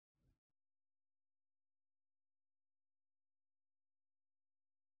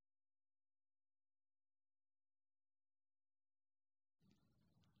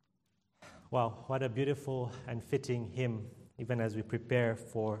Wow, what a beautiful and fitting hymn, even as we prepare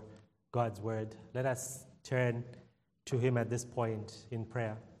for God's word. Let us turn to him at this point in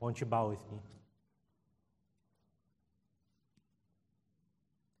prayer. Won't you bow with me?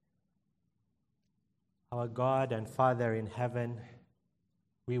 Our God and Father in heaven,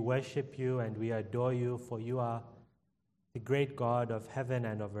 we worship you and we adore you, for you are the great God of heaven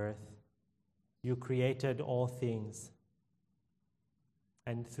and of earth. You created all things,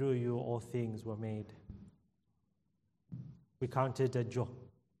 and through you all things were made. We count it a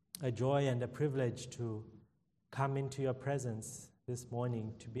joy and a privilege to come into your presence this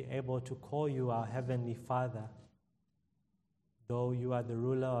morning, to be able to call you our Heavenly Father. Though you are the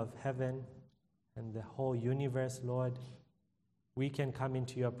ruler of heaven and the whole universe, Lord, we can come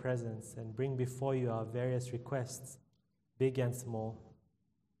into your presence and bring before you our various requests, big and small.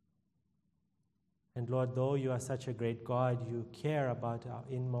 And Lord, though you are such a great God, you care about our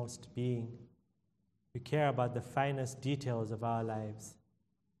inmost being. You care about the finest details of our lives.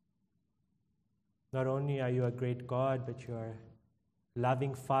 Not only are you a great God, but you are a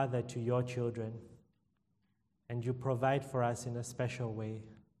loving Father to your children, and you provide for us in a special way.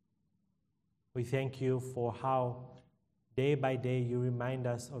 We thank you for how day by day you remind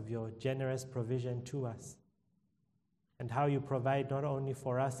us of your generous provision to us, and how you provide not only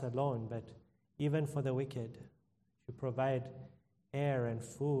for us alone, but even for the wicked. You provide air and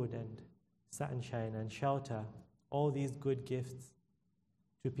food and sunshine and shelter, all these good gifts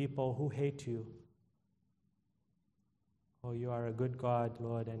to people who hate you. Oh, you are a good God,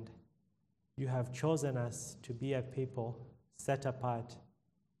 Lord, and you have chosen us to be a people set apart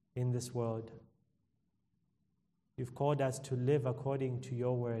in this world. You've called us to live according to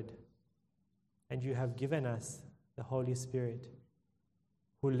your word, and you have given us the Holy Spirit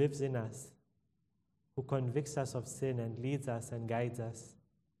who lives in us, who convicts us of sin and leads us and guides us.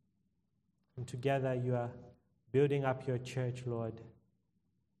 And together you are building up your church, Lord,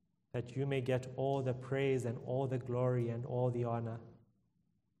 that you may get all the praise and all the glory and all the honor.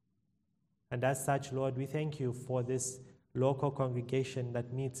 And as such, Lord, we thank you for this local congregation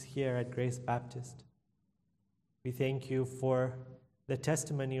that meets here at Grace Baptist. We thank you for the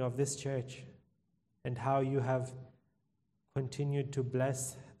testimony of this church and how you have continued to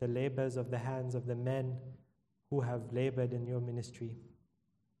bless the labors of the hands of the men who have labored in your ministry.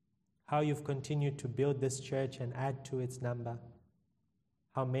 How you've continued to build this church and add to its number.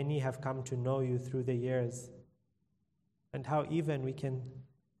 How many have come to know you through the years. And how even we can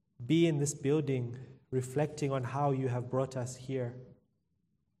be in this building reflecting on how you have brought us here.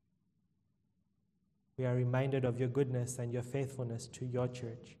 We are reminded of your goodness and your faithfulness to your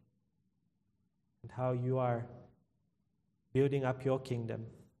church, and how you are building up your kingdom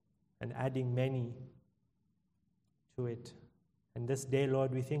and adding many to it. And this day,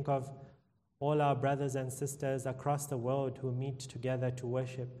 Lord, we think of all our brothers and sisters across the world who meet together to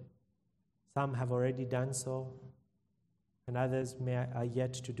worship. Some have already done so, and others are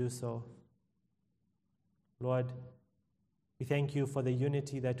yet to do so. Lord, we thank you for the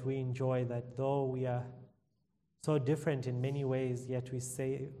unity that we enjoy, that though we are so different in many ways, yet we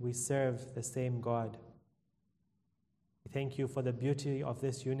serve the same God. We thank you for the beauty of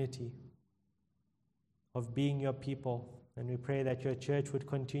this unity, of being your people, and we pray that your church would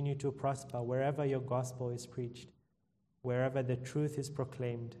continue to prosper wherever your gospel is preached, wherever the truth is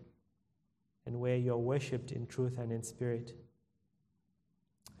proclaimed, and where you're worshipped in truth and in spirit.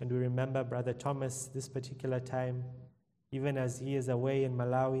 And we remember Brother Thomas this particular time, even as he is away in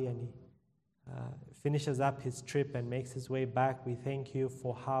Malawi and he finishes up his trip and makes his way back. We thank you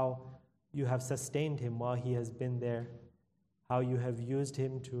for how you have sustained him while he has been there, how you have used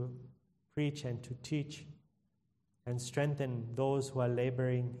him to preach and to teach and strengthen those who are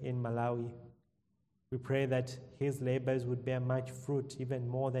laboring in Malawi. We pray that his labors would bear much fruit, even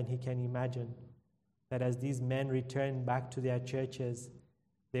more than he can imagine, that as these men return back to their churches,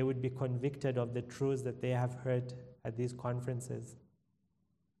 they would be convicted of the truths that they have heard at these conferences,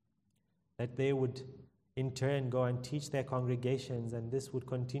 that they would in turn go and teach their congregations, and this would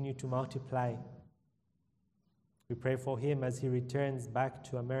continue to multiply. We pray for him as he returns back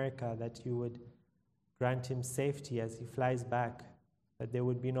to America, that you would grant him safety as he flies back, that there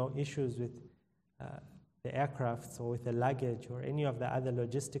would be no issues with the aircrafts or with the luggage or any of the other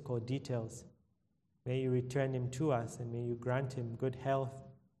logistical details. May you return him to us, and may you grant him good health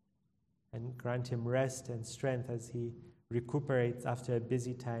and grant him rest and strength as he recuperates after a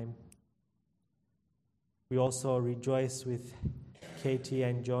busy time. We also rejoice with Katie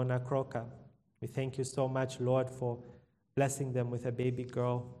and Jonah Croker. We thank you so much, Lord, for blessing them with a baby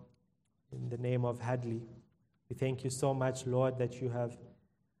girl in the name of Hadley. We thank you so much, Lord, that you have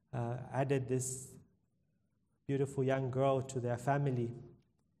added this beautiful young girl to their family,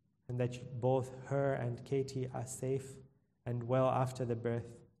 and that both her and Katie are safe and well after the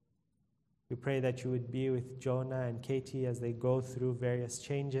birth. We pray that you would be with Jonah and Katie as they go through various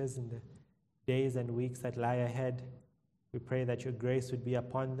changes in the days and weeks that lie ahead. We pray that your grace would be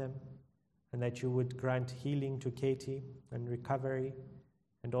upon them, and that you would grant healing to Katie and recovery,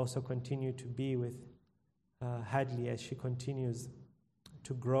 and also continue to be with Hadley as she continues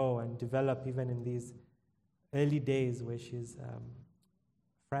to grow and develop even in these early days where she's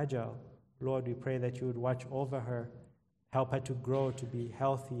fragile. Lord, we pray that you would watch over her, help her to grow to be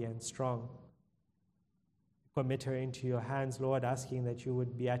healthy and strong. Commit her into your hands, Lord, asking that you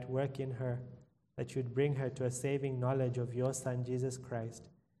would be at work in her, that you would bring her to a saving knowledge of your Son, Jesus Christ,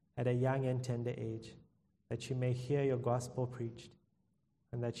 at a young and tender age, that she may hear your gospel preached,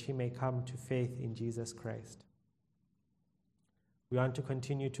 and that she may come to faith in Jesus Christ. We want to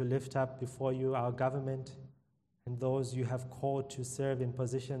continue to lift up before you our government and those you have called to serve in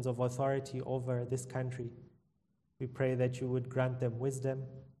positions of authority over this country. We pray that you would grant them wisdom.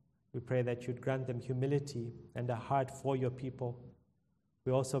 We pray that you'd grant them humility and a heart for your people.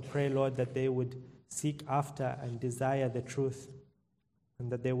 We also pray, Lord, that they would seek after and desire the truth, and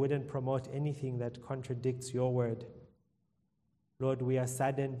that they wouldn't promote anything that contradicts your word. Lord, we are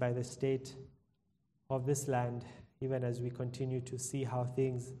saddened by the state of this land, even as we continue to see how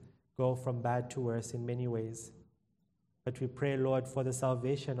things go from bad to worse in many ways. But we pray, Lord, for the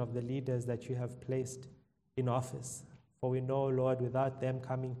salvation of the leaders that you have placed in office. For we know, Lord, without them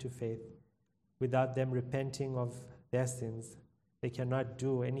coming to faith, without them repenting of their sins, they cannot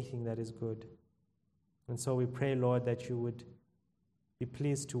do anything that is good. And so we pray, Lord, that you would be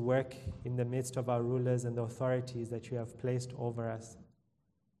pleased to work in the midst of our rulers and the authorities that you have placed over us.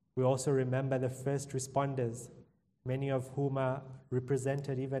 We also remember the first responders, many of whom are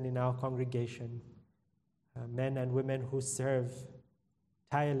represented even in our congregation, men and women who serve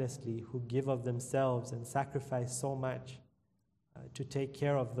tirelessly, who give of themselves and sacrifice so much to take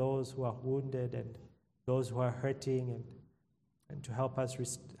care of those who are wounded and those who are hurting, and to help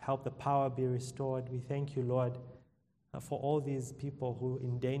us help the power be restored. We thank you, Lord, for all these people who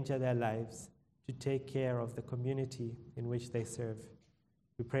endanger their lives to take care of the community in which they serve.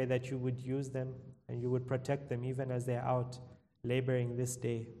 We pray that you would use them and you would protect them even as they're out laboring this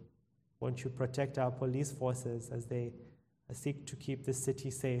day. Won't you protect our police forces as they seek to keep the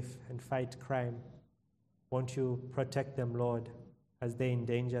city safe and fight crime? Won't you protect them, Lord, as they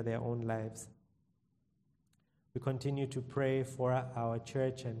endanger their own lives? We continue to pray for our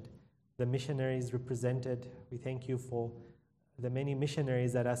church and the missionaries represented. We thank you for the many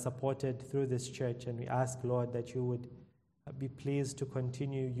missionaries that are supported through this church, and we ask, Lord, that you would be pleased to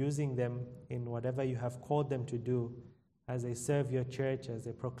continue using them in whatever you have called them to do as they serve your church, as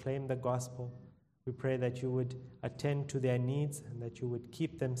they proclaim the gospel. We pray that you would attend to their needs and that you would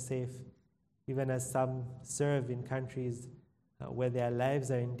keep them safe, even as some serve in countries where their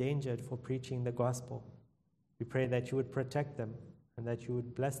lives are endangered for preaching the gospel. We pray that you would protect them and that you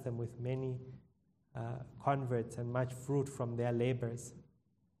would bless them with many converts and much fruit from their labors.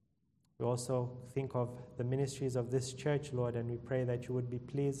 We also think of the ministries of this church, Lord, and we pray that you would be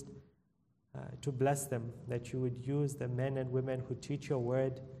pleased to bless them, that you would use the men and women who teach your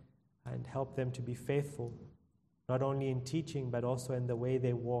word and help them to be faithful, not only in teaching, but also in the way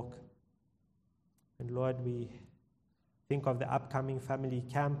they walk. And Lord, we think of the upcoming family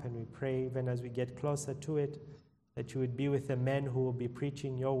camp, and we pray, even as we get closer to it, that you would be with the men who will be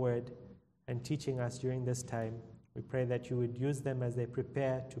preaching your word and teaching us during this time. We pray that you would use them as they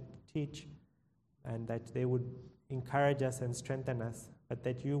prepare to teach, and that they would encourage us and strengthen us, but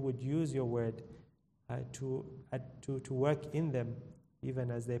that you would use your word to work in them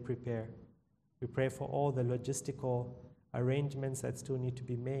even as they prepare. We pray for all the logistical arrangements that still need to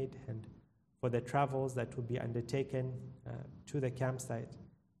be made and for the travels that will be undertaken to the campsite.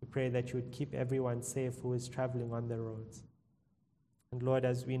 We pray that you would keep everyone safe who is traveling on the roads. And Lord,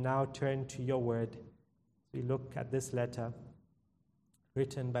 as we now turn to your word, we look at this letter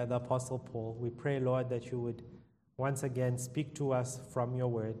written by the Apostle Paul. We pray, Lord, that you would once again speak to us from your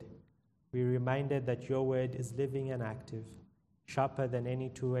word. We're reminded that your word is living and active, sharper than any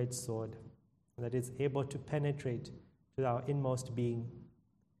two-edged sword, and that it's able to penetrate to our inmost being.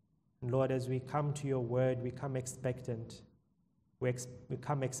 And Lord, as we come to your word, we come expectant. We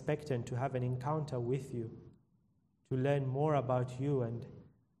come expectant to have an encounter with you, to learn more about you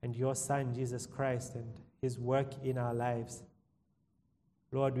and your Son, Jesus Christ, and his work in our lives.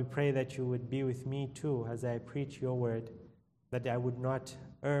 Lord, we pray that you would be with me too as I preach your word, that I would not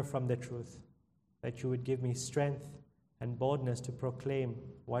err from the truth, that you would give me strength and boldness to proclaim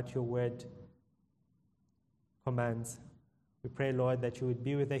what your word commands. We pray, Lord, that you would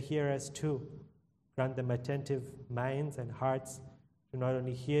be with the hearers too. Grant them attentive minds and hearts to not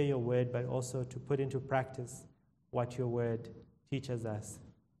only hear your word, but also to put into practice what your word teaches us.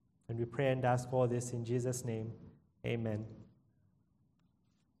 And we pray and ask all this in Jesus' name. Amen.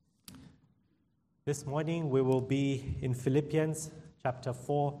 This morning we will be in Philippians chapter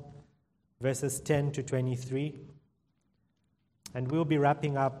 4, verses 10 to 23. And we'll be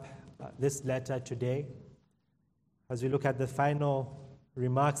wrapping up this letter today as we look at the final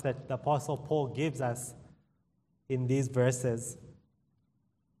remarks that the Apostle Paul gives us in these verses.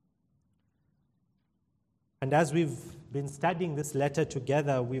 And as we've been studying this letter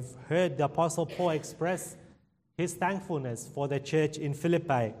together, we've heard the Apostle Paul express his thankfulness for the church in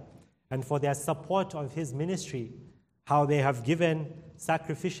Philippi and for their support of his ministry, how they have given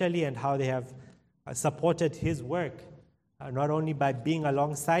sacrificially and how they have supported his work, not only by being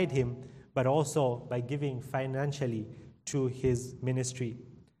alongside him, but also by giving financially to his ministry.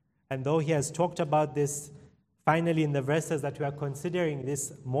 And though he has talked about this finally in the verses that we are considering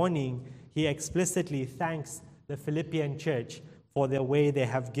this morning, he explicitly thanks the Philippian church for the way they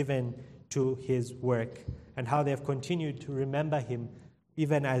have given to his work and how they have continued to remember him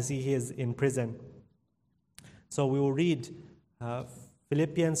even as he is in prison. So we will read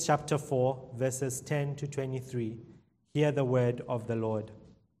Philippians chapter 4, verses 10 to 23. Hear the word of the Lord.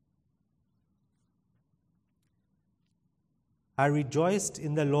 I rejoiced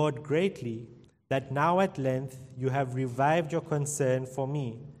in the Lord greatly that now at length you have revived your concern for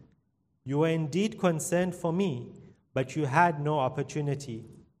me. You were indeed concerned for me, but you had no opportunity.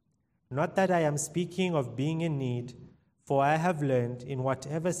 Not that I am speaking of being in need, for I have learned in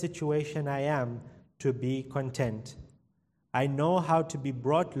whatever situation I am to be content. I know how to be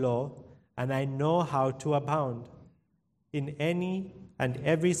brought low, and I know how to abound. In any and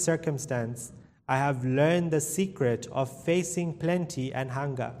every circumstance, I have learned the secret of facing plenty and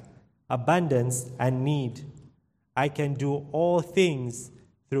hunger, abundance and need. I can do all things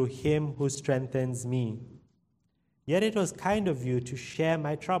through him who strengthens me. Yet it was kind of you to share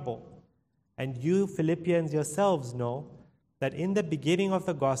my trouble. And you Philippians yourselves know that in the beginning of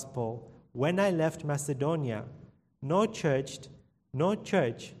the gospel, when I left Macedonia, no church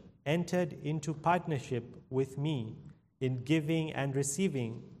entered into partnership with me in giving and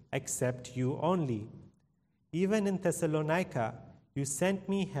receiving, except you only. Even in Thessalonica, you sent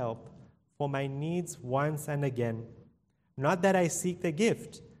me help for my needs once and again. Not that I seek the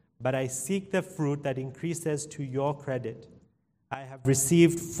gift, but I seek the fruit that increases to your credit. I have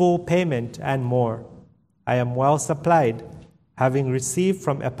received full payment and more. I am well supplied, having received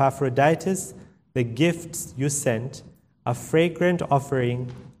from Epaphroditus the gifts you sent, a fragrant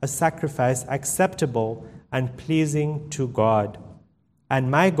offering, a sacrifice acceptable and pleasing to God. And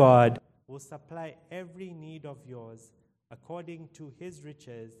my God will supply every need of yours according to his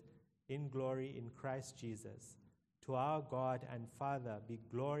riches in glory in Christ Jesus. To our God and Father be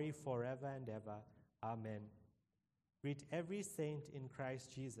glory forever and ever. Amen. Greet every saint in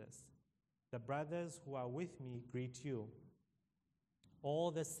Christ Jesus. The brothers who are with me greet you.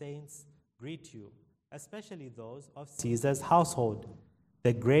 All the saints greet you, especially those of Caesar's household.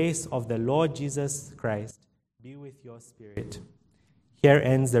 The grace of the Lord Jesus Christ be with your spirit. Here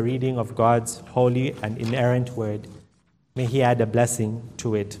ends the reading of God's holy and inerrant word. May he add a blessing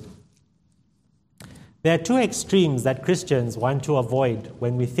to it. There are two extremes that Christians want to avoid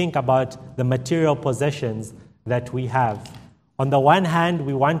when we think about the material possessions that we have. On the one hand,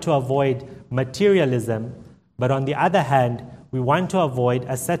 we want to avoid materialism, but on the other hand, we want to avoid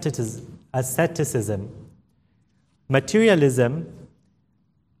asceticism. Materialism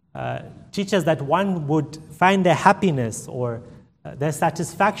teaches that one would find their happiness or their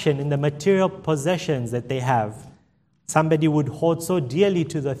satisfaction in the material possessions that they have. Somebody would hold so dearly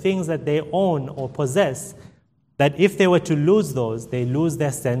to the things that they own or possess that if they were to lose those, they lose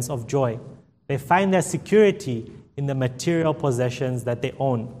their sense of joy. They find their security in the material possessions that they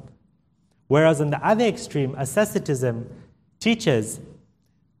own. Whereas on the other extreme, asceticism teaches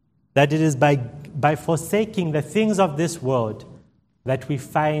that it is by forsaking the things of this world that we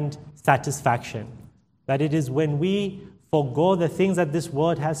find satisfaction. That it is when we forgo the things that this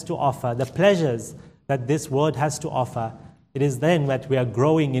world has to offer, the pleasures that this world has to offer, it is then that we are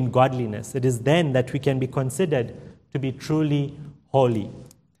growing in godliness. It is then that we can be considered to be truly holy.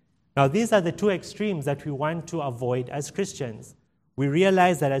 Now, these are the two extremes that we want to avoid as Christians. We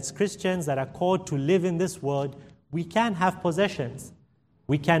realize that as Christians that are called to live in this world, we can have possessions.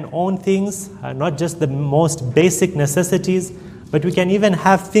 We can own things, not just the most basic necessities, but we can even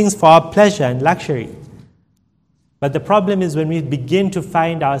have things for our pleasure and luxury. But the problem is when we begin to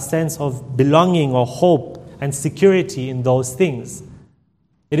find our sense of belonging or hope and security in those things.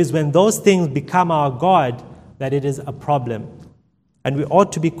 It is when those things become our God that it is a problem. And we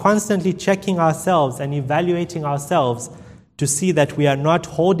ought to be constantly checking ourselves and evaluating ourselves to see that we are not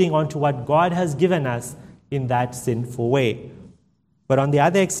holding on to what God has given us in that sinful way. But on the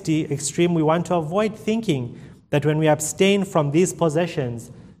other extreme, we want to avoid thinking that when we abstain from these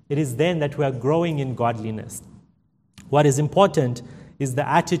possessions, it is then that we are growing in godliness. What is important is the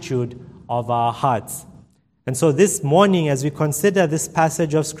attitude of our hearts. And so this morning, as we consider this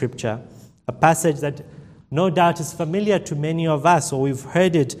passage of Scripture, a passage that no doubt is familiar to many of us, or we've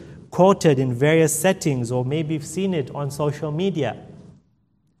heard it quoted in various settings, or maybe we've seen it on social media,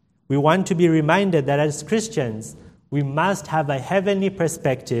 we want to be reminded that as Christians, we must have a heavenly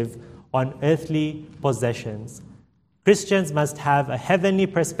perspective on earthly possessions. Christians must have a heavenly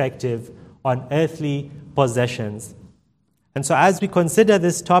perspective on earthly possessions. And so as we consider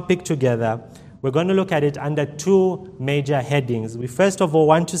this topic together, we're going to look at it under two major headings. We first of all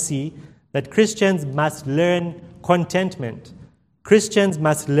want to see that Christians must learn contentment. Christians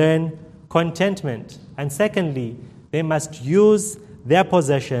must learn contentment. And secondly, they must use their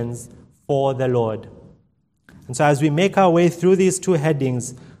possessions for the Lord. And so as we make our way through these two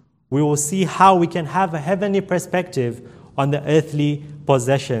headings, we will see how we can have a heavenly perspective on the earthly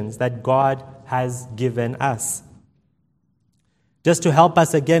possessions that God has given us. Just to help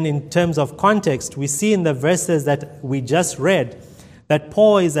us again in terms of context, we see in the verses that we just read that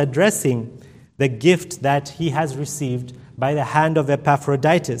Paul is addressing the gift that he has received by the hand of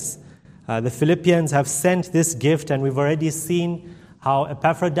Epaphroditus. The Philippians have sent this gift, and we've already seen how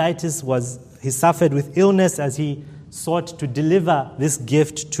Epaphroditus he suffered with illness as he sought to deliver this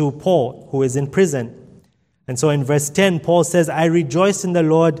gift to Paul, who is in prison. And so in verse 10, Paul says, "I rejoice in the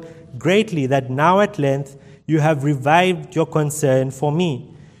Lord greatly that now at length you have revived your concern for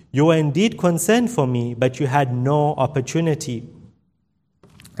me. You were indeed concerned for me, but you had no opportunity."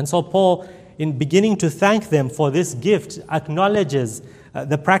 And so Paul, in beginning to thank them for this gift, acknowledges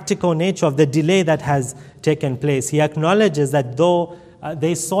the practical nature of the delay that has taken place. He acknowledges that though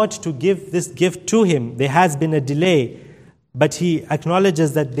they sought to give this gift to him, there has been a delay, but he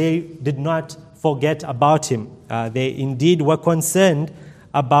acknowledges that they did not forget about him. They indeed were concerned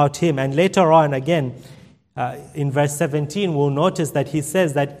about him. And later on, again, in verse 17, we'll notice that he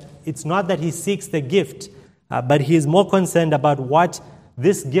says that it's not that he seeks the gift, but he is more concerned about what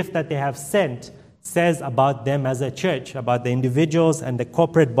this gift that they have sent says about them as a church, about the individuals and the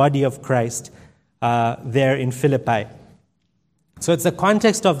corporate body of Christ there in Philippi. So it's the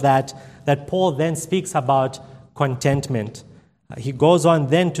context of that Paul then speaks about contentment. He goes on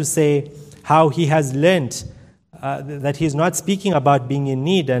then to say how he has learned that he's not speaking about being in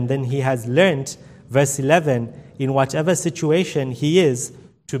need, and then he has learned, verse 11, in whatever situation he is,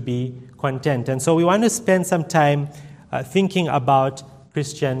 to be content. And so we want to spend some time thinking about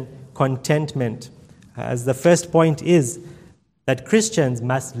Christian contentment. As the first point is that Christians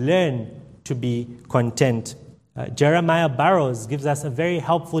must learn to be content. Jeremiah Barrows gives us a very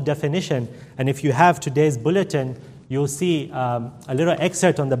helpful definition, and if you have today's bulletin, you'll see a little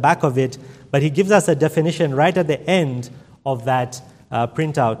excerpt on the back of it, but he gives us a definition right at the end of that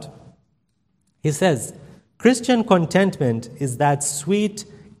printout. He says, "Christian contentment is that sweet,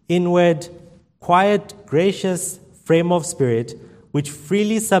 inward, quiet, gracious frame of spirit which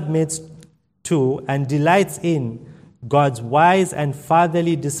freely submits to and delights in God's wise and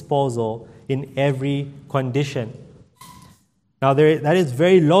fatherly disposal in every condition." Now, that is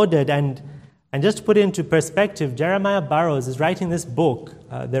very loaded, and just to put it into perspective, Jeremiah Barrows is writing this book,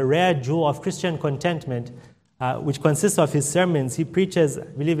 The Rare Jewel of Christian Contentment, which consists of his sermons. He preaches, I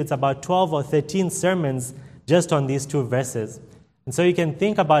believe it's about 12 or 13 sermons just on these two verses. And so you can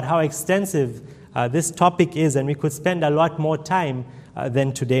think about how extensive this topic is, and we could spend a lot more time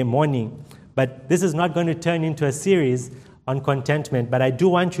than today morning. But this is not going to turn into a series on contentment, but I do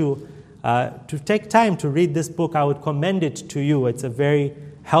want you to take time to read this book. I would commend it to you. It's a very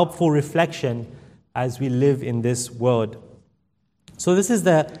helpful reflection as we live in this world. So this is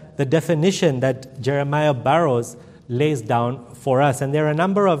the definition that Jeremiah Barrows lays down for us. And there are a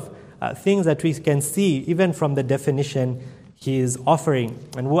number of things that we can see even from the definition he is offering.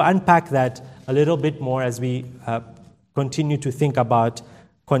 And we'll unpack that a little bit more as we continue to think about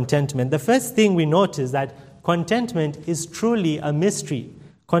contentment. The first thing we note is that contentment is truly a mystery.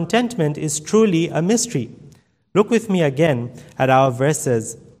 Contentment is truly a mystery. Look with me again at our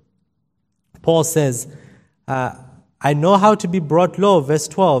verses. Paul says, "I know how to be brought low," verse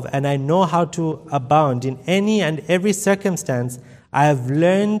 12, "and I know how to abound in any and every circumstance. I have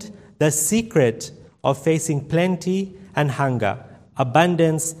learned the secret of facing plenty and hunger,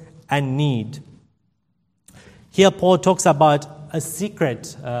 abundance and need. Here Paul talks about a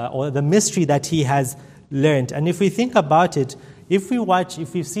secret or the mystery that he has learned. And if we think about it, if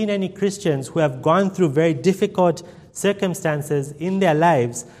we've seen any Christians who have gone through very difficult circumstances in their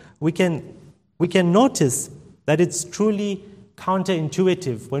lives, we can notice that it's truly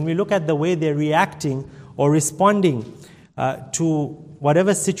counterintuitive when we look at the way they're reacting or responding to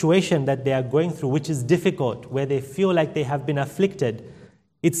whatever situation that they are going through, which is difficult, where they feel like they have been afflicted.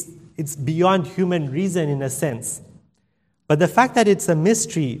 It's beyond human reason in a sense. But the fact that it's a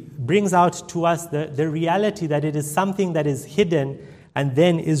mystery brings out to us the reality that it is something that is hidden and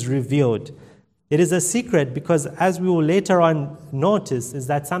then is revealed. It is a secret because, as we will later on notice, is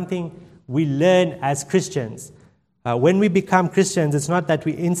that something we learn as Christians. When we become Christians, it's not that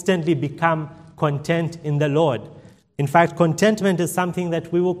we instantly become content in the Lord. In fact, contentment is something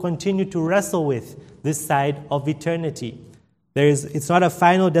that we will continue to wrestle with this side of eternity. It's not a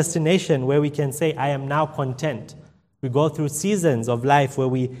final destination where we can say, I am now content. We go through seasons of life where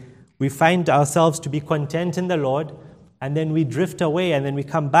we find ourselves to be content in the Lord, and then we drift away, and then we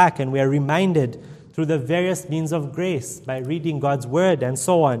come back, and we are reminded through the various means of grace, by reading God's Word and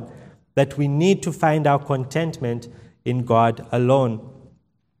so on, that we need to find our contentment in God alone.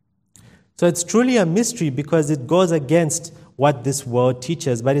 So it's truly a mystery because it goes against what this world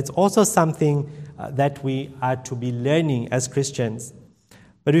teaches, but it's also something that we are to be learning as Christians.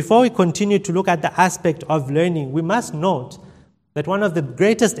 But before we continue to look at the aspect of learning, we must note that one of the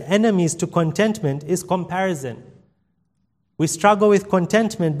greatest enemies to contentment is comparison. We struggle with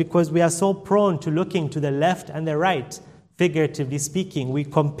contentment because we are so prone to looking to the left and the right, figuratively speaking. We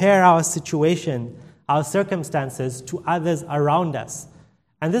compare our situation, our circumstances to others around us.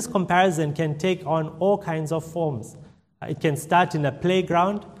 And this comparison can take on all kinds of forms. It can start in a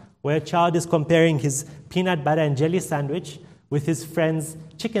playground where a child is comparing his peanut butter and jelly sandwich with his friend's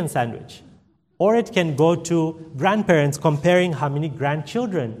chicken sandwich. Or it can go to grandparents comparing how many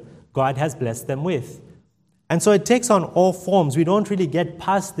grandchildren God has blessed them with. And so it takes on all forms. We don't really get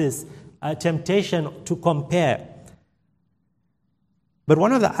past this temptation to compare. But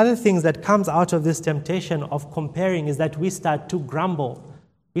one of the other things that comes out of this temptation of comparing is that we start to grumble.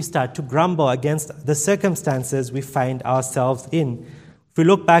 We start to grumble against the circumstances we find ourselves in. If we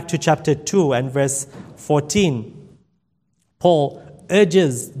look back to chapter 2 and verse 14, Paul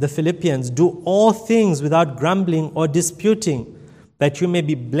urges the Philippians, do all things without grumbling or disputing, that you may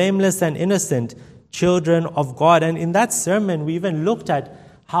be blameless and innocent, children of God. And in that sermon, we even looked at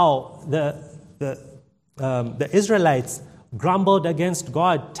how the Israelites grumbled against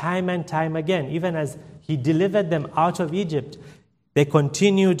God time and time again. Even as he delivered them out of Egypt, they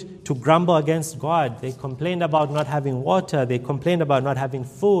continued to grumble against God. They complained about not having water. They complained about not having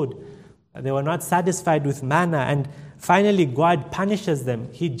food. They were not satisfied with manna. And finally, God punishes them.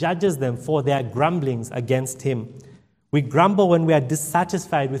 He judges them for their grumblings against him. We grumble when we are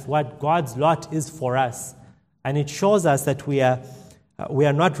dissatisfied with what God's lot is for us. And it shows us that we are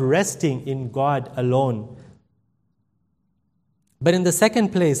not resting in God alone. But in the second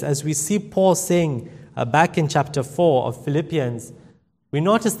place, as we see Paul saying back in chapter 4 of Philippians, we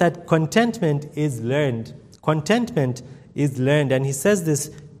notice that contentment is learned. Contentment is learned. And he says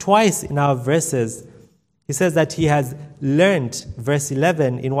this twice in our verses. He says that he has learned, verse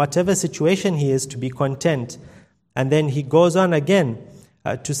 11, in whatever situation he is, to be content. And then he goes on again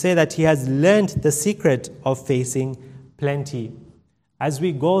to say that he has learned the secret of facing plenty. As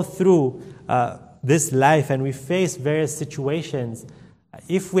we go through this life and we face various situations,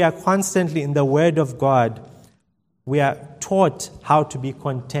 if we are constantly in the Word of God, we are taught how to be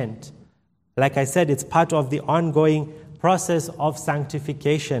content. Like I said, it's part of the ongoing process of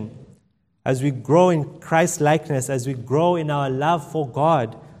sanctification. As we grow in Christ-likeness, as we grow in our love for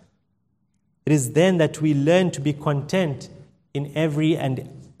God, it is then that we learn to be content in every and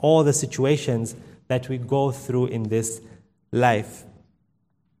all the situations that we go through in this life.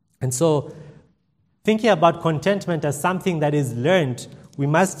 And so, thinking about contentment as something that is learned, we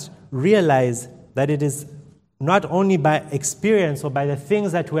must realize that it is not only by experience or by the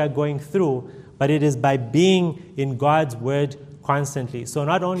things that we are going through, but it is by being in God's Word constantly. So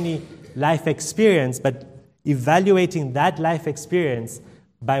not only life experience, but evaluating that life experience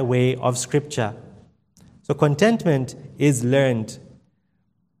by way of Scripture. So contentment is learned.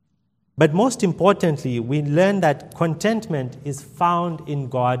 But most importantly, we learn that contentment is found in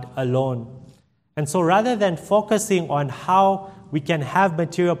God alone. And so rather than focusing on how we can have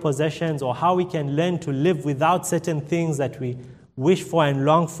material possessions or how we can learn to live without certain things that we wish for and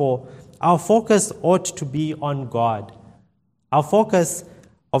long for, our focus ought to be on God. Our focus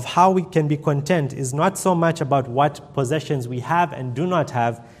of how we can be content is not so much about what possessions we have and do not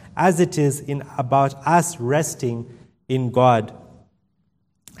have, as it is about us resting in God.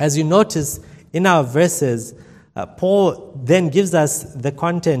 As you notice in our verses, Paul then gives us the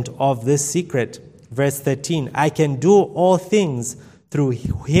content of this secret. Verse 13, I can do all things through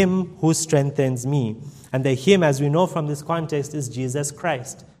him who strengthens me. And the him, as we know from this context, is Jesus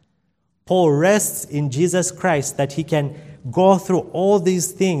Christ. Paul rests in Jesus Christ that he can go through all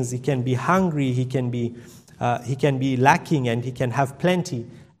these things. He can be hungry, he can be lacking, and he can have plenty.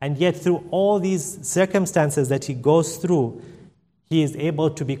 And yet through all these circumstances that he goes through, he is able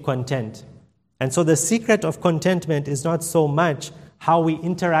to be content. And so the secret of contentment is not so much how we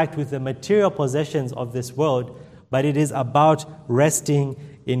interact with the material possessions of this world, but it is about resting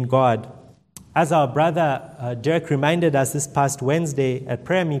in God. As our brother Dirk reminded us this past Wednesday at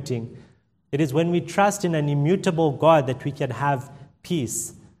prayer meeting, it is when we trust in an immutable God that we can have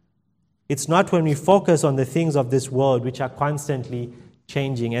peace. It's not when we focus on the things of this world which are constantly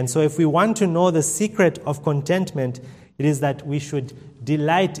changing. And so if we want to know the secret of contentment, it is that we should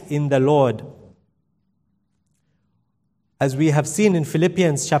delight in the Lord. As we have seen in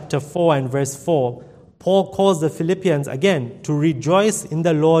Philippians chapter 4 and verse 4, Paul calls the Philippians again to rejoice in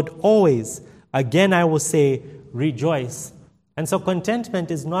the Lord always. Again, I will say, rejoice. And so contentment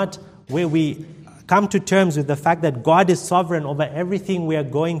is not where we come to terms with the fact that God is sovereign over everything we are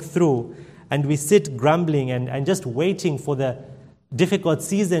going through, and we sit grumbling and just waiting for the difficult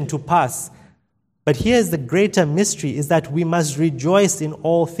season to pass. But here's the greater mystery, is that we must rejoice in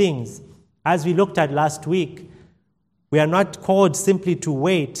all things. As we looked at last week, we are not called simply to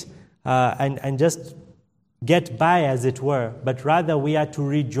wait and just get by, as it were, but rather we are to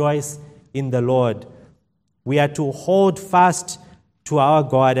rejoice in the Lord. We are to hold fast to our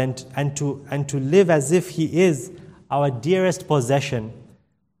God and to live as if He is our dearest possession.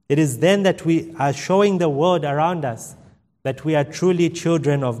 It is then that we are showing the world around us that we are truly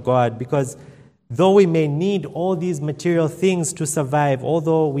children of God, because though we may need all these material things to survive,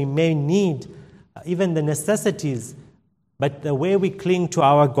 although we may need even the necessities, but the way we cling to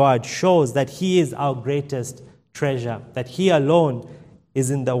our God shows that He is our greatest treasure, that He alone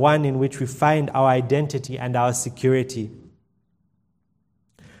is in the one in which we find our identity and our security.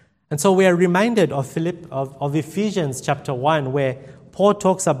 And so we are reminded of Ephesians chapter 1, where Paul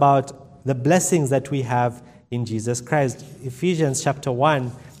talks about the blessings that we have in Jesus Christ. Ephesians chapter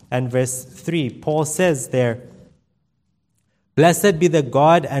 1 and verse 3, Paul says there, Blessed be the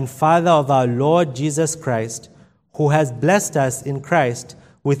God and Father of our Lord Jesus Christ, who has blessed us in Christ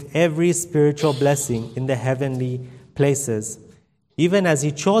with every spiritual blessing in the heavenly places, even as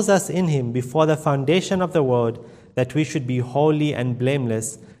He chose us in Him before the foundation of the world, that we should be holy and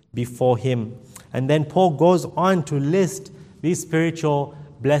blameless before Him. And then Paul goes on to list these spiritual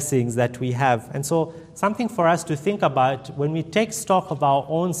blessings that we have. And so something for us to think about when we take stock of our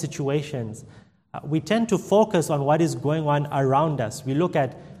own situations. We tend to focus on what is going on around us. We look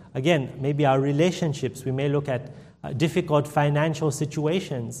at, again, maybe our relationships. We may look at difficult financial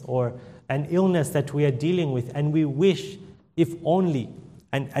situations or an illness that we are dealing with, and we wish, if only,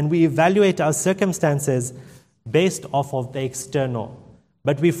 and we evaluate our circumstances based off of the external.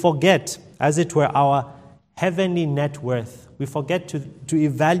 But we forget, as it were, our heavenly net worth. We forget to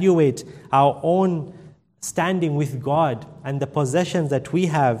evaluate our own standing with God and the possessions that we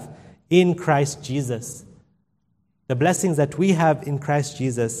have in Christ Jesus, the blessings that we have in Christ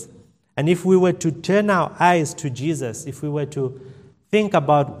Jesus. And if we were to turn our eyes to Jesus, if we were to think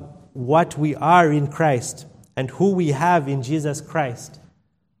about what we are in Christ and who we have in Jesus Christ,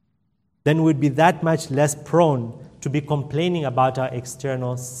 then we'd be that much less prone to be complaining about our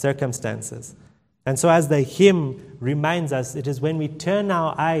external circumstances. And so as the hymn reminds us, it is when we turn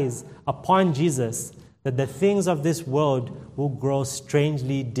our eyes upon Jesus that the things of this world will grow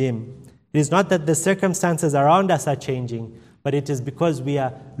strangely dim. It is not that the circumstances around us are changing, but it is because we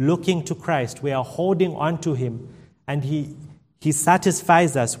are looking to Christ. We are holding on to Him, and He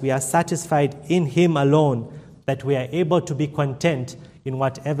satisfies us. We are satisfied in Him alone, that we are able to be content in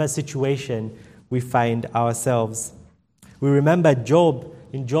whatever situation we find ourselves. We remember Job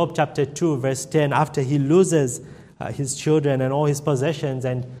in Job chapter 2, verse 10, after he loses his children and all his possessions,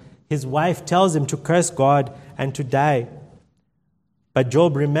 and his wife tells him to curse God and to die. But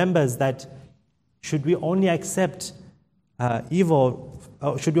Job remembers that should we only accept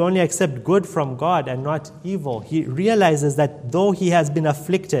should we only accept good from God and not evil? He realizes that though he has been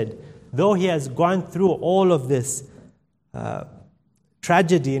afflicted, though he has gone through all of this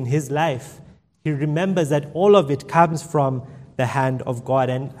tragedy in his life, he remembers that all of it comes from the hand of God.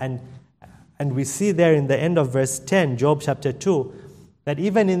 And we see there in the end of verse 10, Job chapter 2, that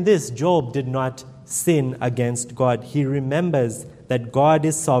even in this, Job did not sin against God. He remembers that God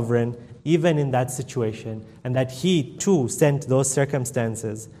is sovereign even in that situation, and that he too sent those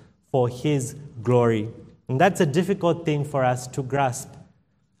circumstances for his glory. And that's a difficult thing for us to grasp.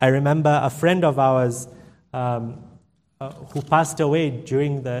 I remember a friend of ours who passed away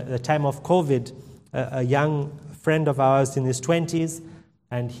during the time of COVID, a young friend of ours in his 20s,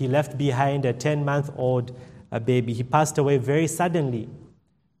 and he left behind a 10-month-old baby. He passed away very suddenly.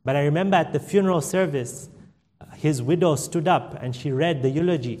 But I remember at the funeral service, his widow stood up and she read the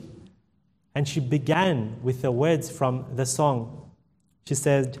eulogy. And she began with the words from the song. She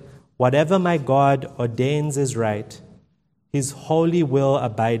said, "Whatever my God ordains is right. His holy will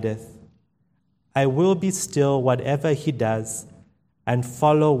abideth. I will be still whatever he does, and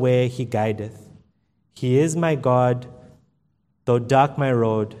follow where he guideth. He is my God, though dark my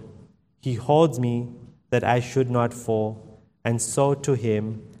road. He holds me that I should not fall, and so to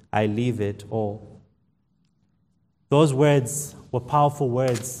him I leave it all." Those words were powerful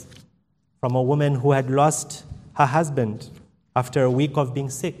words from a woman who had lost her husband after a week of being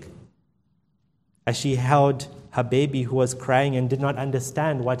sick. As she held her baby who was crying and did not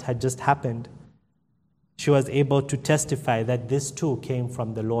understand what had just happened, she was able to testify that this too came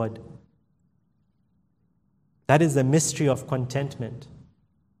from the Lord. That is the mystery of contentment.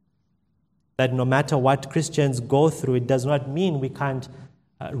 That no matter what Christians go through, it does not mean we can't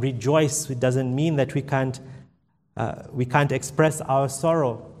rejoice. It doesn't mean that we can't express our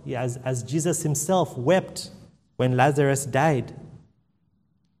sorrow. As Jesus himself wept when Lazarus died.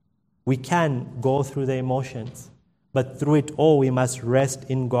 We can go through the emotions, but through it all we must rest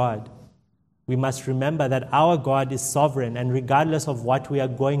in God. We must remember that our God is sovereign, and regardless of what we are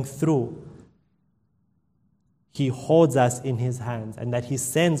going through, he holds us in his hands, and that he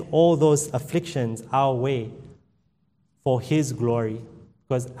sends all those afflictions our way for his glory.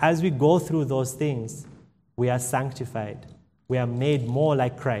 Because as we go through those things, we are sanctified. We are made more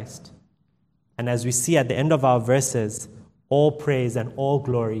like Christ. And as we see at the end of our verses, all praise and all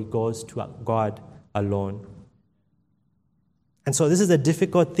glory goes to God alone. And so this is a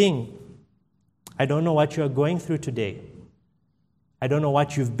difficult thing. I don't know what you are going through today. I don't know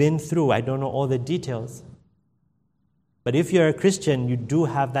what you've been through. I don't know all the details. But if you're a Christian, you do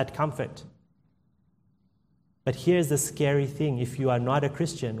have that comfort. But here's the scary thing. If you are not a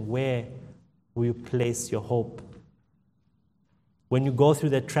Christian, where will you place your hope? When you go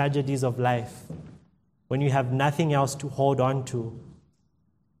through the tragedies of life, when you have nothing else to hold on to,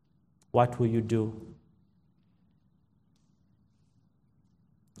 what will you do?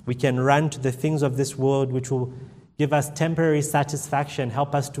 We can run to the things of this world which will give us temporary satisfaction,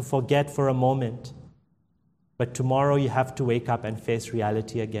 help us to forget for a moment. But tomorrow you have to wake up and face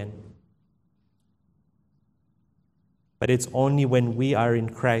reality again. But it's only when we are in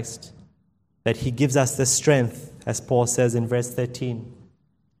Christ that he gives us the strength, as Paul says in verse 13,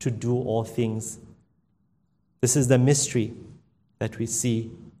 to do all things. This is the mystery that we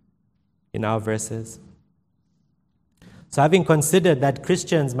see in our verses. So having considered that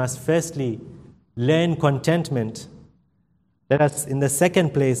Christians must firstly learn contentment, let us, in the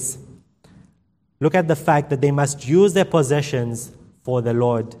second place, look at the fact that they must use their possessions for the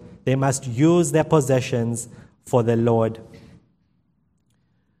Lord. They must use their possessions for the Lord.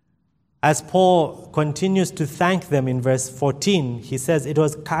 As Paul continues to thank them in verse 14, he says, "It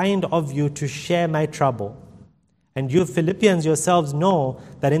was kind of you to share my trouble. And you Philippians yourselves know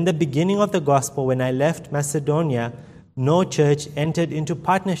that in the beginning of the gospel, when I left Macedonia, no church entered into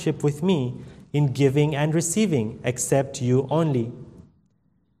partnership with me in giving and receiving, except you only.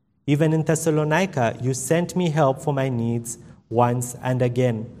 Even in Thessalonica, you sent me help for my needs once and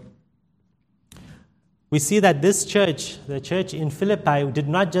again." We see that this church, the church in Philippi, did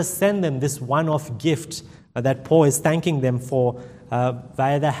not just send them this one-off gift that Paul is thanking them for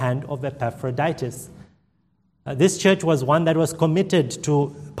via the hand of Epaphroditus. This church was one that was committed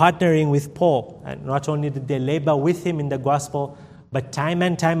to partnering with Paul. And not only did they labor with him in the gospel, but time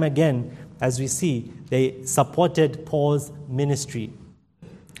and time again, as we see, they supported Paul's ministry.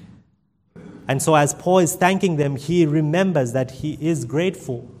 And so as Paul is thanking them, he remembers that he is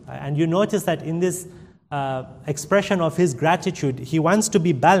grateful. And you notice that in this expression of his gratitude, he wants to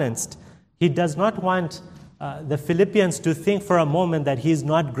be balanced. He does not want the Philippians to think for a moment that he is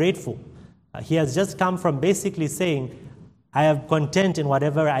not grateful. He has just come from basically saying, I am content in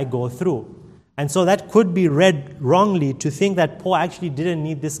whatever I go through. And so that could be read wrongly to think that Paul actually didn't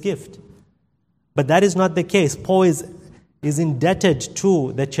need this gift. But that is not the case. Paul is indebted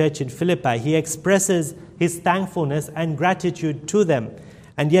to the church in Philippi. He expresses his thankfulness and gratitude to them.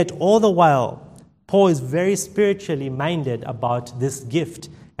 And yet all the while, Paul is very spiritually minded about this gift,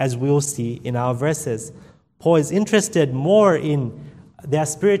 as we'll see in our verses. Paul is interested more in their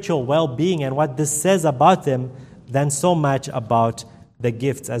spiritual well-being and what this says about them than so much about the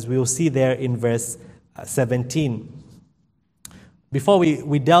gifts, as we will see there in verse 17. Before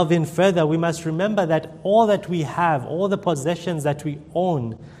we delve in further, we must remember that all that we have, all the possessions that we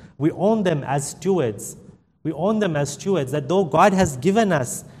own them as stewards. We own them as stewards, that though God has given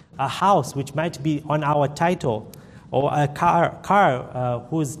us a house which might be on our title, or a car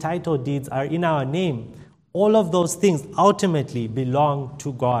whose title deeds are in our name, all of those things ultimately belong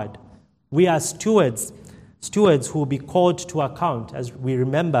to God. We are stewards who will be called to account, as we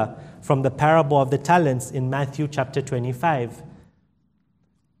remember from the parable of the talents in Matthew chapter 25.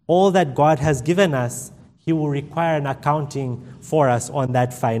 All that God has given us, He will require an accounting for us on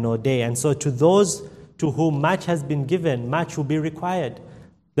that final day. And so to those to whom much has been given, much will be required.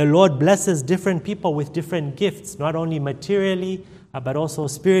 The Lord blesses different people with different gifts, not only materially, but also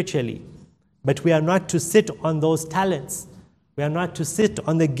spiritually. But we are not to sit on those talents. We are not to sit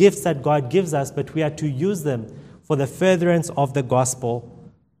on the gifts that God gives us, but we are to use them for the furtherance of the gospel.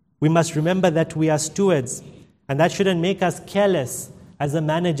 We must remember that we are stewards, and that shouldn't make us careless as a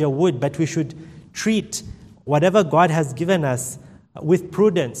manager would, but we should treat whatever God has given us with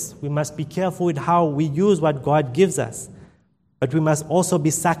prudence. We must be careful with how we use what God gives us. But we must also be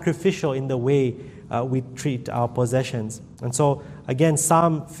sacrificial in the way we treat our possessions. And so, again,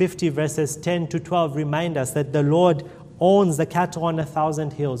 Psalm 50 verses 10 to 12 remind us that the Lord owns the cattle on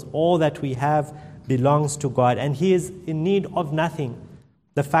 1,000 hills. All that we have belongs to God, and He is in need of nothing.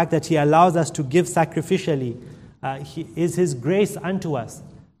 The fact that He allows us to give sacrificially is His grace unto us,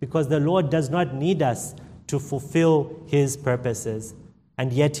 because the Lord does not need us to fulfill His purposes.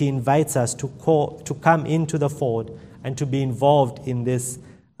 And yet He invites us to come into the fold and to be involved in this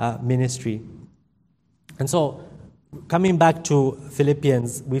ministry. And so, coming back to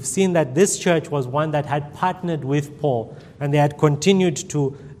Philippians, we've seen that this church was one that had partnered with Paul, and they had continued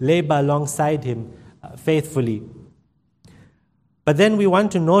to labor alongside him faithfully. But then we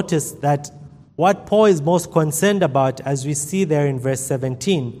want to notice that what Paul is most concerned about, as we see there in verse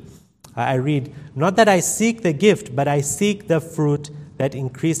 17, I read, "Not that I seek the gift, but I seek the fruit that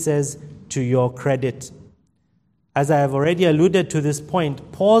increases to your credit." As I have already alluded to this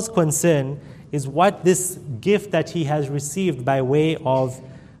point, Paul's concern is what this gift that he has received by way of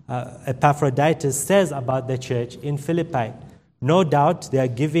Epaphroditus says about the church in Philippi. No doubt they are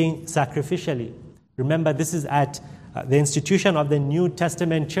giving sacrificially. Remember, this is at the institution of the New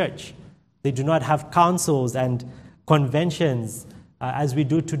Testament church. They do not have councils and conventions as we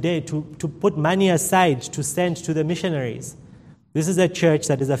do today to put money aside to send to the missionaries. This is a church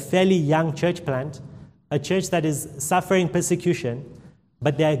that is a fairly young church plant, a church that is suffering persecution,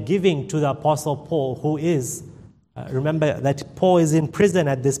 but they are giving to the Apostle Paul, who is, remember that Paul is in prison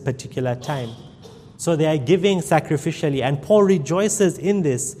at this particular time. So they are giving sacrificially, and Paul rejoices in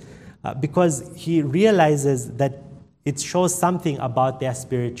this because he realizes that it shows something about their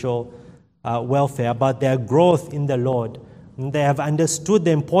spiritual welfare, about their growth in the Lord. And they have understood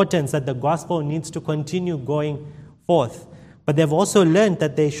the importance that the gospel needs to continue going forth. But they've also learned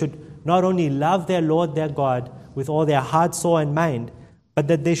that they should not only love their Lord, their God, with all their heart, soul, and mind, but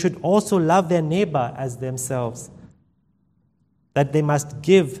that they should also love their neighbor as themselves. That they must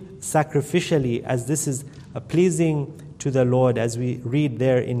give sacrificially, as this is pleasing to the Lord, as we read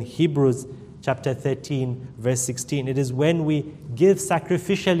there in Hebrews chapter 13, verse 16. It is when we give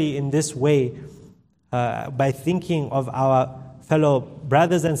sacrificially in this way, by thinking of our fellow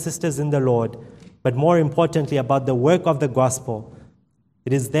brothers and sisters in the Lord, but more importantly about the work of the gospel,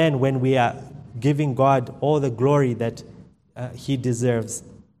 it is then when we are giving God all the glory that He deserves.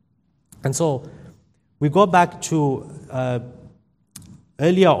 And so we go back to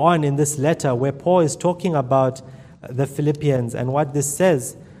earlier on in this letter where Paul is talking about the Philippians and what this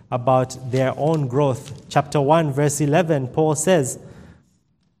says about their own growth. Chapter 1, verse 11, Paul says,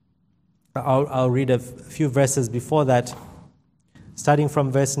 I'll read a few verses before that, starting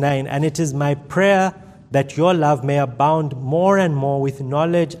from verse 9, "And it is my prayer that your love may abound more and more with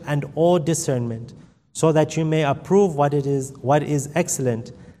knowledge and all discernment, so that you may approve what is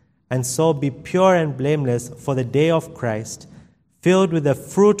excellent, and so be pure and blameless for the day of Christ, filled with the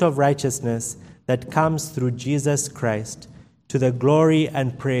fruit of righteousness that comes through Jesus Christ, to the glory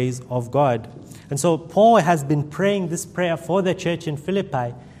and praise of God." And so Paul has been praying this prayer for the church in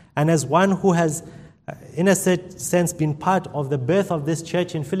Philippi, and as one who has, in a sense, been part of the birth of this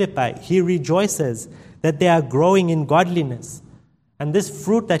church in Philippi, he rejoices that they are growing in godliness. And this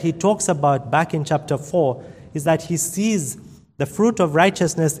fruit that he talks about back in chapter 4 is that he sees the fruit of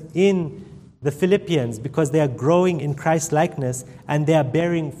righteousness in the Philippians because they are growing in Christ likeness and they are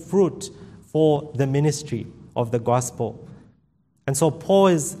bearing fruit for the ministry of the gospel. And so Paul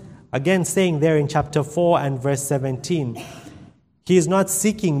is again saying there in chapter 4 and verse 17, he is not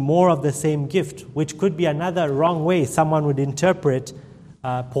seeking more of the same gift, which could be another wrong way someone would interpret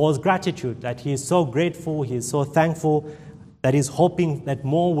Paul's gratitude, that he is so grateful, he is so thankful, that he's hoping that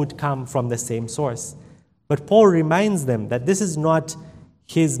more would come from the same source. But Paul reminds them that this is not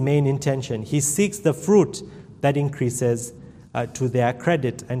his main intention. He seeks the fruit that increases to their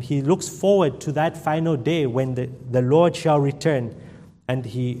credit, and he looks forward to that final day when the Lord shall return, and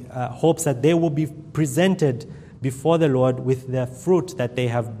he hopes that they will be presented before the Lord with the fruit that they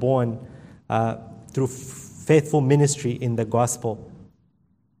have borne through faithful ministry in the gospel.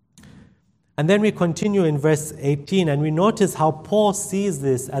 And then we continue in verse 18, and we notice how Paul sees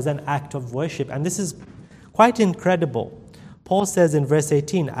this as an act of worship, and this is quite incredible. Paul says in verse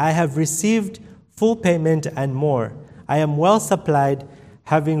 18, I have received full payment and more. I am well supplied,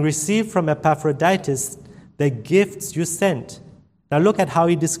 having received from Epaphroditus the gifts you sent. Now look at how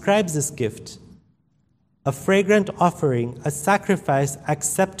he describes this gift. A fragrant offering, a sacrifice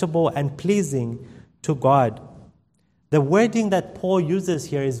acceptable and pleasing to God. The wording that Paul uses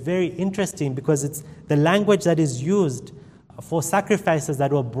here is very interesting because it's the language that is used for sacrifices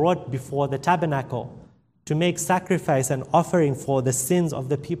that were brought before the tabernacle to make sacrifice and offering for the sins of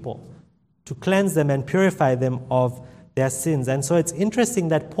the people, to cleanse them and purify them of their sins. And so it's interesting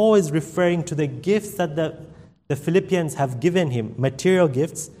that Paul is referring to the gifts that the Philippians have given him, material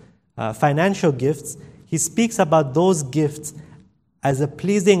gifts, financial gifts. He speaks about those gifts as a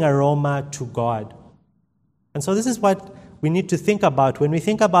pleasing aroma to God. And so this is what we need to think about. When we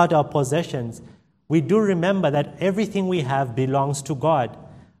think about our possessions, we do remember that everything we have belongs to God,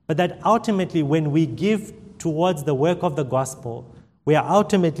 but that ultimately when we give towards the work of the gospel, we are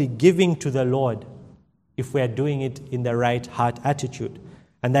ultimately giving to the Lord if we are doing it in the right heart attitude.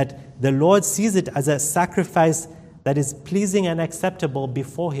 And that the Lord sees it as a sacrifice that is pleasing and acceptable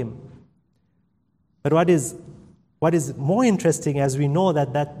before Him. But what is more interesting, as we know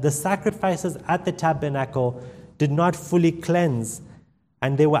that the sacrifices at the tabernacle did not fully cleanse,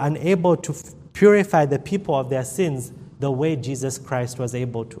 and they were unable to purify the people of their sins the way Jesus Christ was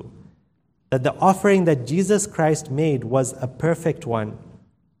able to. That the offering that Jesus Christ made was a perfect one.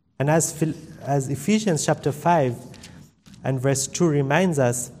 And as Ephesians chapter 5 and verse 2 reminds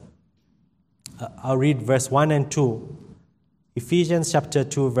us, I'll read verse 1 and 2. Ephesians chapter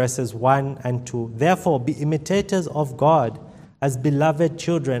 2 verses 1 and 2. Therefore, be imitators of God as beloved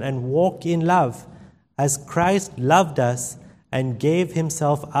children and walk in love, as Christ loved us and gave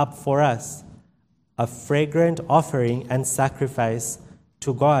Himself up for us, a fragrant offering and sacrifice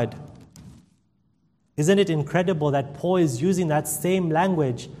to God. Isn't it incredible that Paul is using that same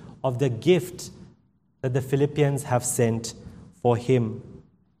language of the gift that the Philippians have sent for him?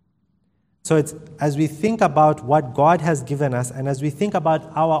 So it's as we think about what God has given us and as we think about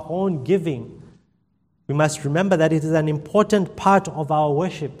our own giving, we must remember that it is an important part of our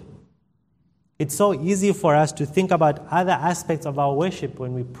worship. It's so easy for us to think about other aspects of our worship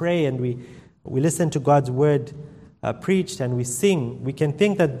when we pray and we listen to God's word preached and we sing. We can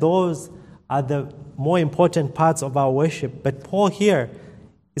think that those are the more important parts of our worship. But Paul here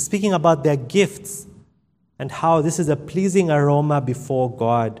is speaking about their gifts and how this is a pleasing aroma before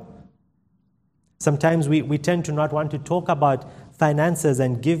God. Sometimes we tend to not want to talk about finances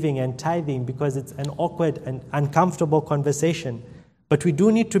and giving and tithing because it's an awkward and uncomfortable conversation. But we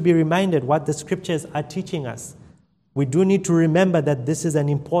do need to be reminded what the scriptures are teaching us. We do need to remember that this is an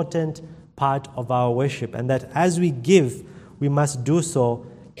important part of our worship and that as we give, we must do so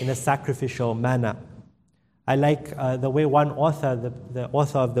in a sacrificial manner. I like the way one author, the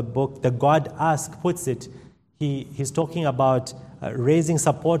author of the book, The God Ask, puts it. He's talking about raising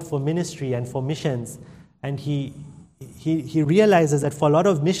support for ministry and for missions. And he realizes that for a lot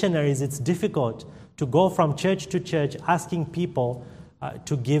of missionaries, it's difficult to go from church to church asking people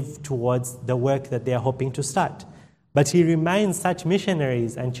to give towards the work that they are hoping to start. But he reminds such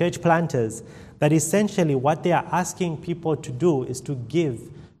missionaries and church planters that essentially what they are asking people to do is to give,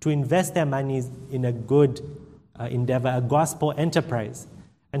 to invest their money in a good endeavor, a gospel enterprise.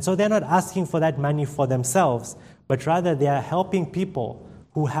 And so they're not asking for that money for themselves, but rather they are helping people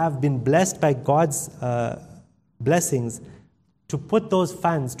who have been blessed by God's blessings to put those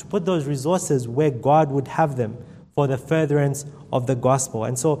funds, to put those resources where God would have them for the furtherance of the gospel.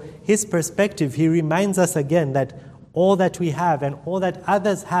 And so his perspective, he reminds us again that all that we have and all that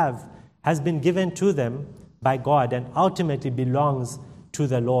others have has been given to them by God and ultimately belongs to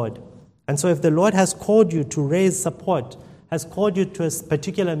the Lord. And so if the Lord has called you to raise support, has called you to a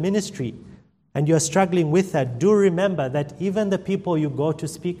particular ministry, and you're struggling with that, do remember that even the people you go to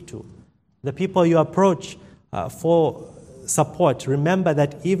speak to, the people you approach for support, remember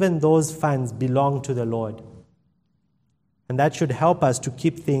that even those funds belong to the Lord. And that should help us to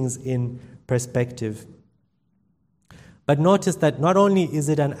keep things in perspective. But notice that not only is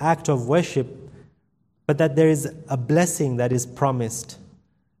it an act of worship, but that there is a blessing that is promised.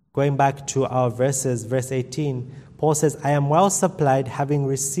 Going back to our verses, verse 18, Paul says, I am well supplied, having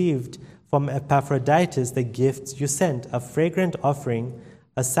received from Epaphroditus the gifts you sent, a fragrant offering,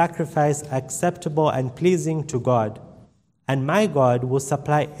 a sacrifice acceptable and pleasing to God. And my God will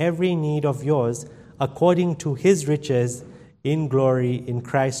supply every need of yours according to his riches in glory in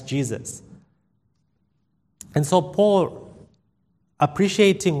Christ Jesus. And so Paul,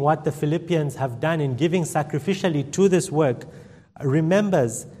 appreciating what the Philippians have done in giving sacrificially to this work,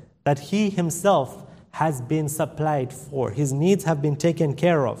 remembers that he himself has been supplied for. His needs have been taken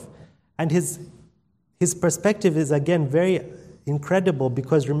care of. And his perspective is again very incredible,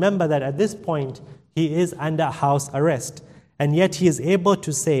 because remember that at this point he is under house arrest. And yet he is able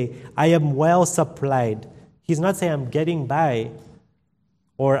to say, I am well supplied. He's not saying I'm getting by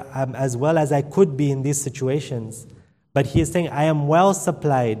or I'm as well as I could be in these situations. But he is saying, I am well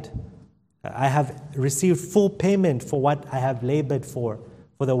supplied. I have received full payment for what I have labored for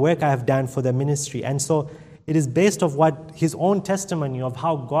the work I have done for the ministry. And so it is based on what his own testimony of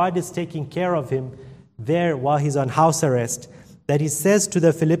how God is taking care of him there while he's on house arrest, that he says to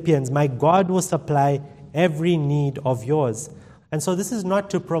the Philippians, my God will supply every need of yours. And so this is not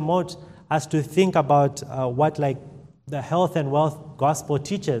to promote us to think about what like the health and wealth gospel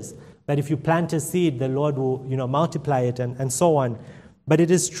teaches, that if you plant a seed, the Lord will multiply it and so on. But it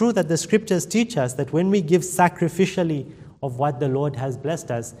is true that the scriptures teach us that when we give sacrificially of what the Lord has blessed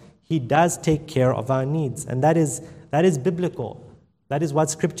us, he does take care of our needs. And that is biblical. That is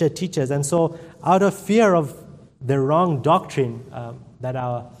what scripture teaches. And so out of fear of the wrong doctrine that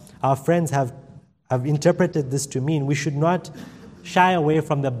our friends have interpreted this to mean, we should not shy away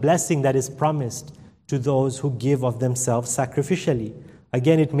from the blessing that is promised to those who give of themselves sacrificially.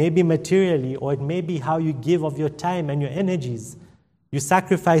 Again, it may be materially, or it may be how you give of your time and your energies. You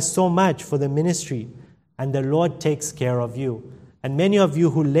sacrifice so much for the ministry, and the Lord takes care of you. And many of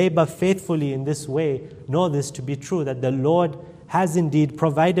you who labor faithfully in this way know this to be true, that the Lord has indeed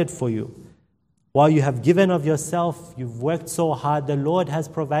provided for you. While you have given of yourself, you've worked so hard, the Lord has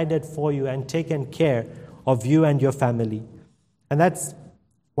provided for you and taken care of you and your family. And that's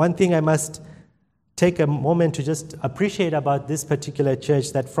one thing I must take a moment to just appreciate about this particular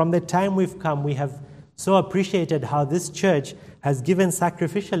church, that from the time we've come, we have so appreciated how this church has given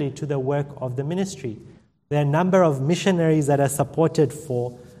sacrificially to the work of the ministry. There are a number of missionaries that are supported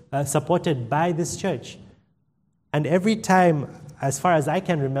by this church. And every time, as far as I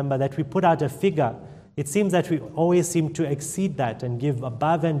can remember, that we put out a figure, it seems that we always seem to exceed that and give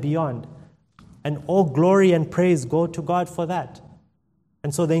above and beyond. And all glory and praise go to God for that.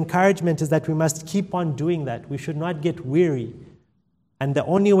 And so the encouragement is that we must keep on doing that. We should not get weary. And the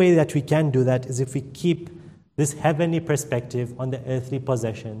only way that we can do that is if we keep this heavenly perspective on the earthly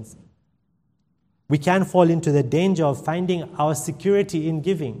possessions. We can fall into the danger of finding our security in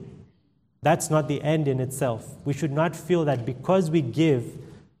giving. That's not the end in itself. We should not feel that because we give,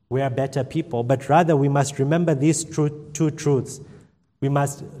 we are better people, but rather we must remember these two truths. We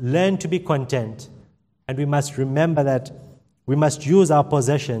must learn to be content, and we must remember that we must use our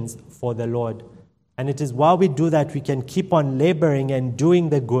possessions for the Lord. And it is while we do that, we can keep on laboring and doing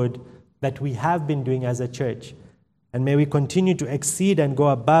the good that we have been doing as a church. And may we continue to exceed and go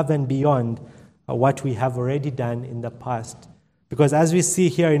above and beyond what we have already done in the past. Because as we see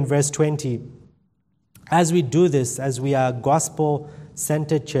here in verse 20, as we do this, as we are a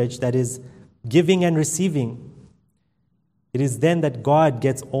gospel-centered church that is giving and receiving, it is then that God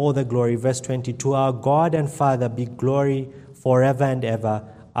gets all the glory. Verse 20, to our God and Father be glory forever and ever.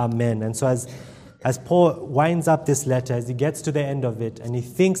 Amen. And so as Paul winds up this letter, as he gets to the end of it, and he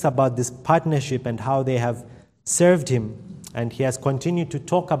thinks about this partnership and how they have served him, and he has continued to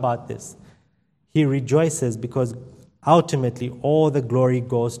talk about this, he rejoices because ultimately all the glory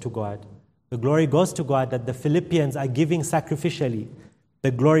goes to God. The glory goes to God that the Philippians are giving sacrificially.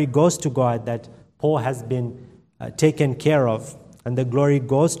 The glory goes to God that Paul has been taken care of. And the glory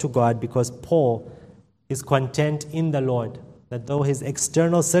goes to God because Paul is content in the Lord, that though his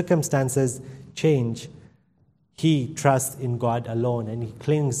external circumstances change, he trusts in God alone, and he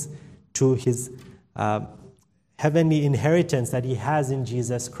clings to his heavenly inheritance that he has in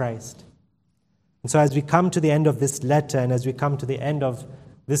Jesus Christ. And so as we come to the end of this letter, and as we come to the end of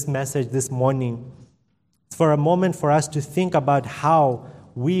this message this morning, it's for a moment for us to think about how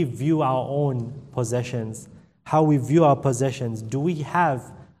we view our own possessions, how we view our possessions. Do we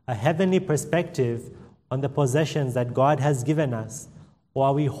have a heavenly perspective on the possessions that God has given us? Or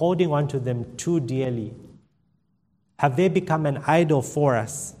are we holding on to them too dearly? Have they become an idol for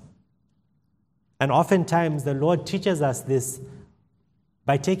us? And oftentimes the Lord teaches us this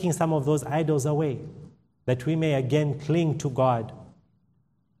by taking some of those idols away, that we may again cling to God.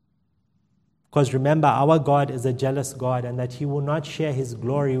 Because remember, our God is a jealous God, and that He will not share His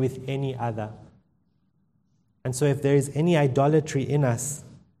glory with any other. And so if there is any idolatry in us,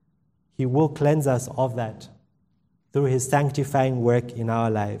 He will cleanse us of that through His sanctifying work in our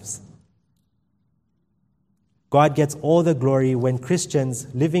lives. God gets all the glory when Christians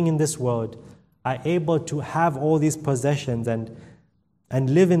living in this world are able to have all these possessions and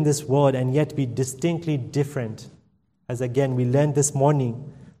live in this world and yet be distinctly different. As again, we learned this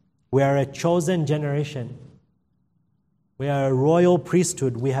morning, we are a chosen generation. We are a royal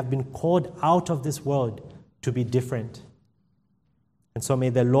priesthood. We have been called out of this world to be different. And so may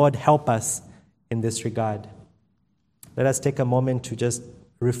the Lord help us in this regard. Let us take a moment to just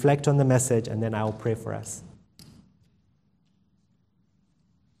reflect on the message, and then I'll pray for us.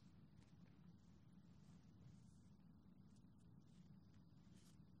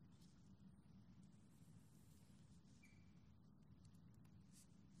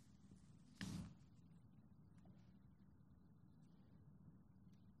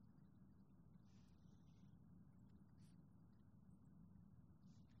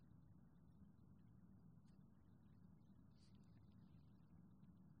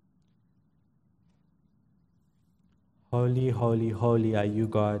 Holy, holy, holy are you,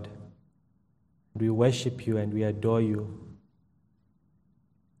 God. We worship you and we adore you,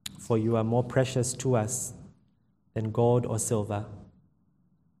 for you are more precious to us than gold or silver.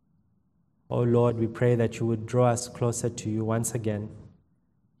 Oh Lord, we pray that you would draw us closer to you once again,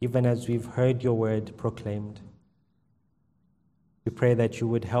 even as we've heard your word proclaimed. We pray that you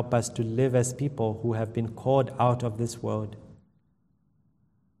would help us to live as people who have been called out of this world,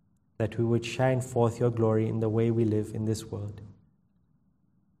 that we would shine forth your glory in the way we live in this world.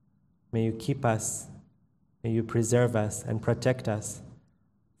 May you keep us, may you preserve us and protect us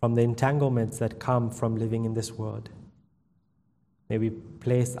from the entanglements that come from living in this world. May we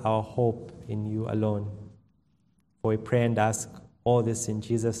place our hope in you alone. For we pray and ask all this in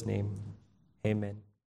Jesus' name. Amen.